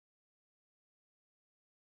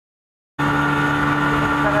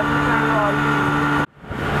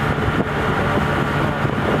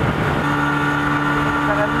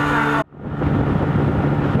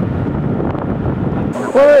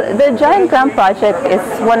Well, the Giant Clam project is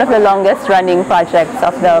one of the longest running projects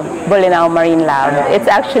of the Bolinao Marine Lab. It's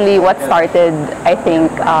actually what started, I think,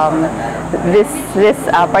 this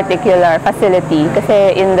particular facility.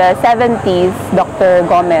 Kasi in the 70s, Dr.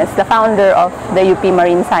 Gomez, the founder of the UP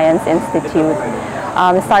Marine Science Institute,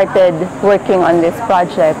 started working on this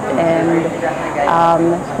project, and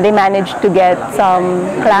they managed to get some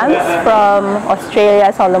clams from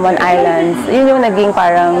Australia, Solomon Islands. Yun yung naging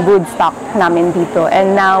parang broodstock namin dito.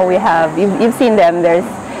 And now we have, you've seen them, there's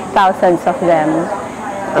thousands of them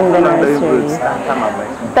in the nursery.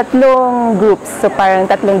 Tatlong groups, so parang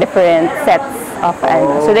tatlong different sets of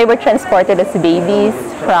animals. So they were transported as babies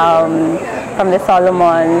from the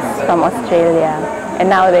Solomons, from Australia. And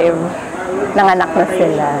now they've nanganak na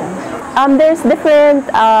sila. There's different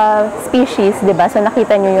species, diba? So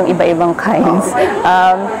nakita nyo yung iba-ibang kinds.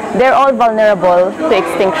 They're all vulnerable to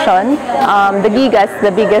extinction. The gigas,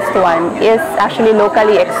 the biggest one, is actually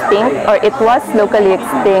locally extinct, or it was locally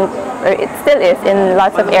extinct, or it still is in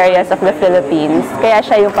lots of areas of the Philippines. Kaya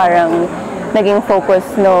siya yung parang naging focus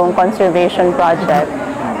ng conservation project.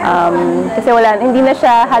 Kasi hindi na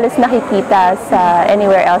siya halos nakikita sa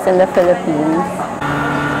anywhere else in the Philippines.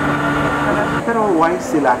 Pero why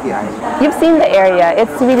Silaki Island? You've seen the area.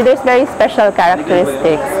 It's really, there's very special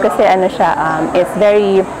characteristics kasi ano siya, it's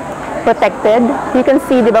very protected. You can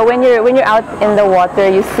see, diba, when you're out in the water,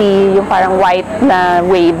 you see yung parang white na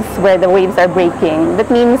waves where the waves are breaking. That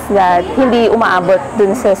means that hindi umaabot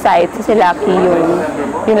dun sa site sa Silaki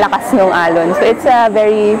yung lakas ng alon. So it's a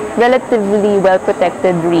very relatively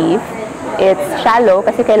well-protected reef. It's shallow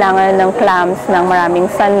kasi kailangan ng clams ng maraming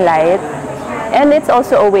sunlight. And it's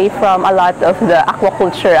also away from a lot of the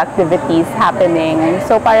aquaculture activities happening.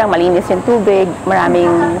 So parang malinis yung tubig,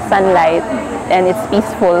 maraming sunlight, and it's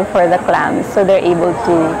peaceful for the clams. So they're able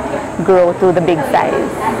to grow to the big size.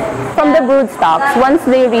 From the broodstocks, once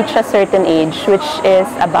they reach a certain age, which is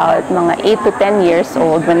about mga 8 to 10 years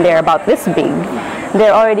old, when they're about this big,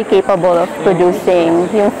 they're already capable of producing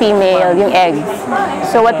yung female, yung eggs.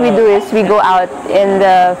 So what we do is we go out in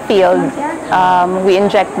the field, we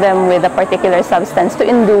inject them with a particular substance to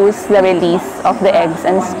induce the release of the eggs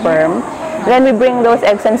and sperm. Then we bring those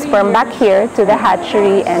eggs and sperm back here to the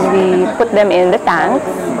hatchery, and we put them in the tanks.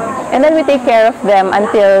 And then we take care of them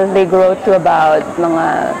until they grow to about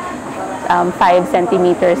mga 5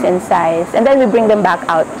 centimeters in size. And then we bring them back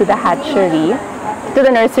out to the hatchery, to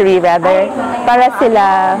the nursery rather, para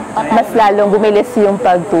sila mas lalong bumilis yung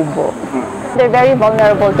pagtubo. They're very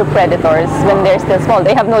vulnerable to predators when they're still small.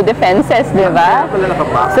 They have no defenses, di ba?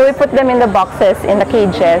 So we put them in the boxes, in the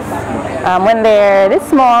cages. When they're this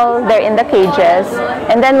small, they're in the cages.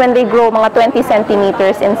 And then when they grow mga 20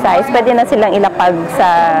 centimeters in size, pwede na silang ilapag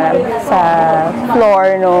sa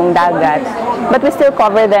floor ng dagat. But we still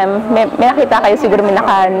cover them. May nakita kayo siguro may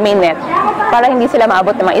net para hindi sila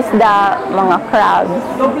maabot ng mga isda, mga crabs.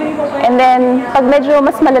 And then, pag medyo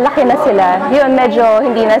mas malalaki na sila, yun, medyo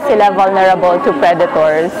hindi na sila vulnerable to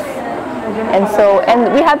predators.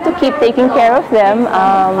 And we have to keep taking care of them.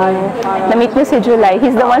 Na-meet mo si July,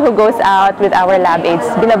 he's the one who goes out with our lab aides.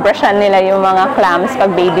 Binabrushan nila yung mga clams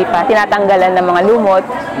pag baby pa. Tinatanggalan ng mga lumot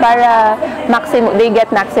para they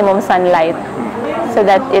get maximum sunlight so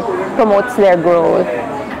that it promotes their growth.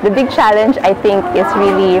 The big challenge, I think, is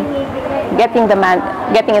really getting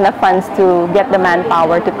enough funds to get the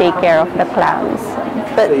manpower to take care of the clams.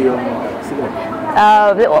 But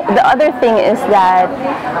the other thing is that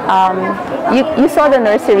you saw the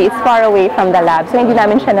nursery, it's far away from the lab, so hindi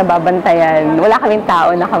namin siya nababantayan. Wala kaming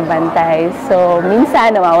tao nakabantay. So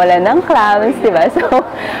minsan nawawala ng clams, diba? So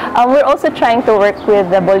we're also trying to work with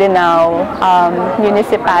the Bolinao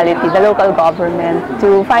municipality, the local government,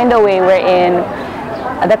 to find a way wherein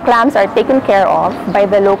the clams are taken care of by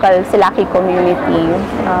the local Silaki community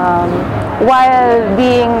while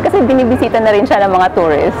kasi binibisita na rin siya ng mga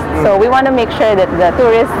tourists. So we want to make sure that the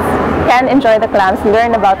tourists can enjoy the clams,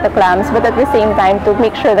 learn about the clams, but at the same time to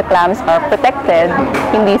make sure the clams are protected,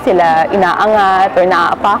 hindi sila inaangat or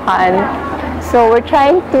naaapakan. So we're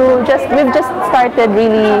trying to we've just started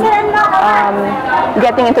really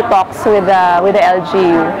getting into talks with the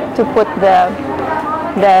LGU to put the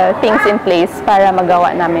things in place para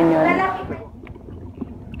magawa namin yun.